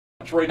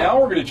Right now,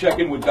 we're going to check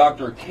in with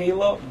Dr.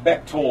 Kayla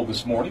Bechtold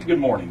this morning. Good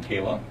morning,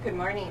 Kayla. Good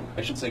morning.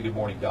 I should say good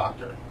morning,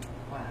 doctor.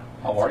 Wow.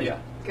 How are you?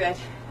 Good.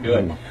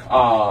 Good.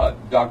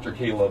 Dr.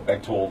 Kayla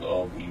Bechtold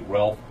of the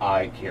Relf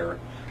EyeCare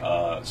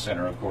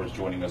Center, of course,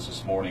 joining us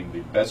this morning. The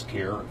best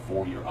care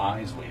for your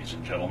eyes, ladies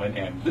and gentlemen.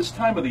 And this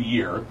time of the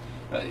year,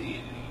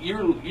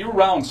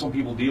 year-round, some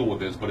people deal with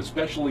this, but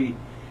especially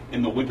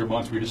in the winter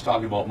months, we were just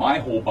talking about my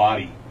whole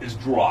body is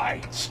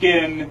dry.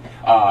 Skin,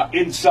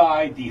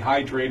 inside,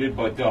 dehydrated,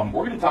 but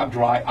we're going to talk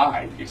dry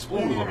eye.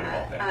 Explain a little bit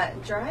about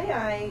that. Dry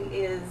eye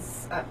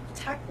is,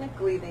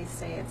 technically they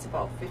say it's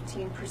about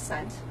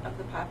 15% of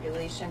the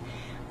population,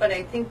 but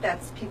I think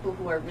that's people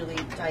who are really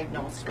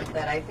diagnosed with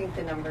that. I think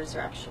the numbers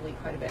are actually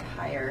quite a bit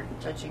higher,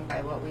 judging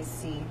by what we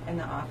see in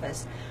the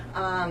office.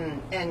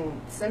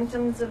 And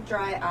symptoms of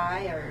dry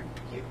eye are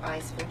your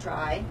eyes feel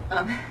dry,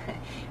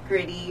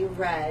 gritty,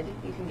 red.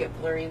 You can get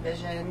blurry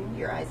vision.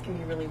 Your eyes can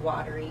be really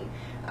watery.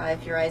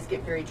 If your eyes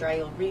get very dry,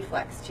 you'll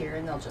reflex tear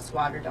and they'll just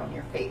water down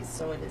your face.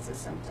 So it is a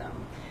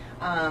symptom.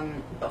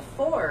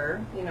 Before,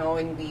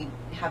 when we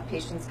have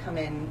patients come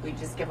in, we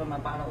just give them a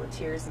bottle of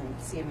tears and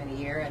see them in a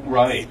year, and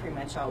that's pretty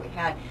much all we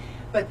had.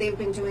 But they've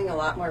been doing a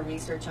lot more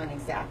research on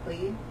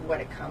exactly what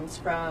it comes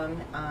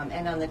from,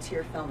 and on the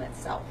tear film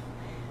itself.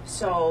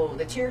 So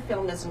the tear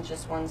film isn't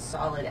just one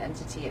solid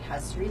entity, it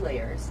has 3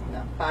 layers. And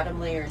the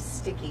bottom layer is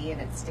sticky and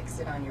it sticks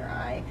it on your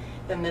eye.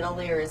 The middle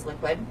layer is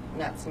liquid,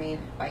 and that's made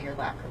by your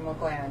lacrimal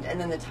gland.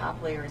 And then the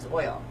top layer is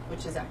oil,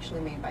 which is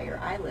actually made by your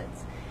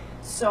eyelids.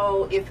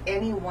 So if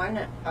any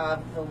one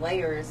of the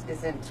layers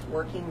isn't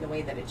working the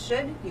way that it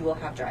should, you will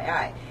have dry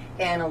eye.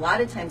 And a lot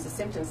of times the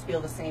symptoms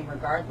feel the same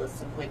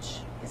regardless of which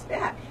is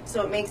bad.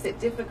 So it makes it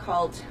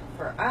difficult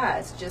for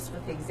us just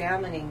with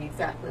examining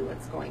exactly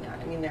what's going on.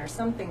 I mean, there are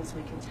some things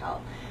we can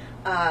tell.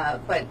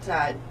 But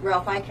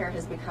Relf EyeCare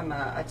has become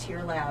a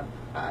tear lab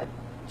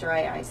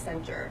dry eye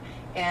center.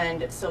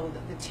 And so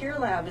the tear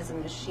lab is a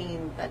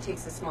machine that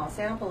takes a small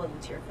sample of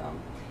the tear film,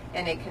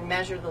 and it can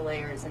measure the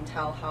layers and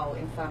tell how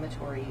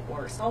inflammatory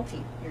or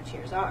salty your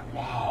tears are.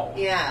 Wow.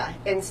 Yeah,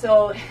 and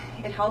so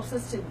it helps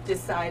us to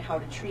decide how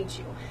to treat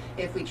you.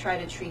 If we try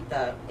to treat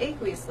the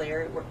aqueous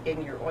layer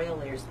in your oil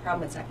layers, the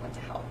problem is not going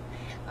to help.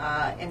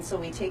 And so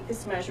we take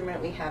this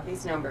measurement, we have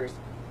these numbers,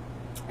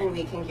 and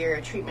we can gear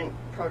a treatment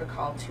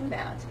protocol to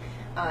that.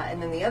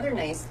 And then the other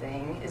nice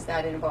thing is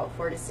that in about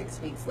 4 to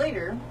 6 weeks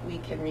later, we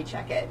can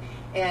recheck it.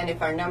 And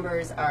if our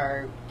numbers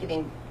are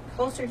getting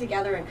closer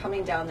together and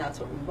coming down, that's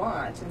what we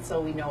want, and so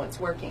we know it's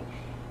working.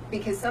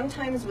 Because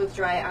sometimes with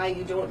dry eye,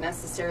 you don't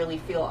necessarily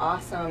feel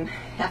awesome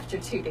after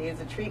 2 days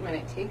of treatment.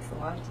 It takes a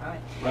lot of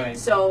time. Right.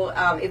 So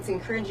it's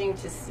encouraging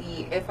to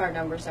see if our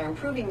numbers are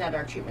improving, that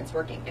our treatment's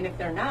working. And if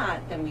they're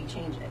not, then we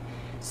change it.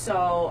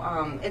 So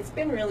it's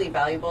been really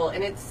valuable,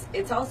 and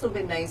it's also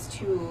been nice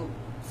too,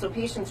 so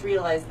patients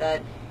realize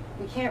that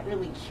we can't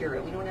really cure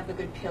it. We don't have a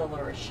good pill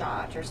or a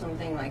shot or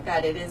something like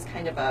that. It is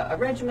kind of a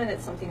regimen.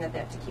 It's something that they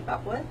have to keep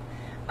up with.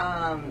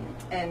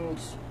 And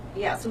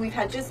yeah, so we've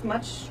had just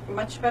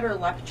much better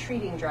luck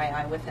treating dry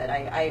eye with it.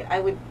 I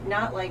would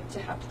not like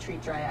to have to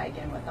treat dry eye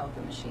again without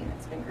the machine.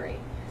 It's been great.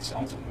 It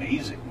sounds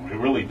amazing. It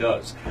really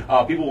does.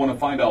 People want to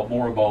find out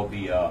more about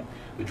the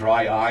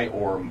dry eye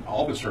or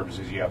all the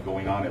services you have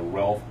going on at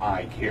Relf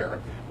EyeCare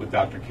with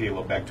Dr.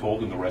 Kayla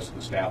Bechtold and the rest of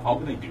the staff. How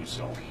can they do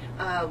so?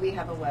 We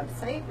have a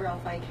website,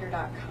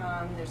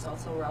 relfeyecare.com. There's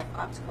also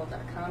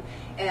relfoptical.com,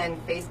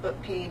 and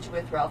Facebook page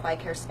with Relf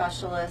EyeCare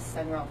Specialists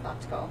and Relf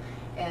Optical.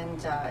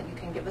 And you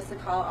can give us a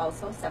call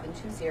also,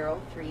 720-3553.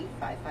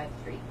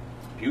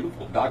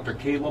 Beautiful. Dr.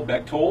 Kayla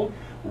Bechtold,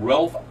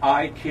 Relf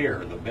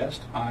EyeCare, the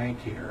best eye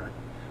care.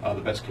 The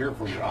best care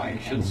for your eye,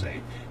 I should say.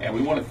 And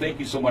we want to thank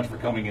you so much for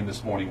coming in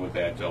this morning with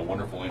that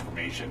wonderful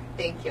information.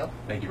 Thank you.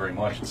 Thank you very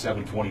much. At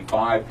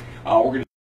 7:25, we're going to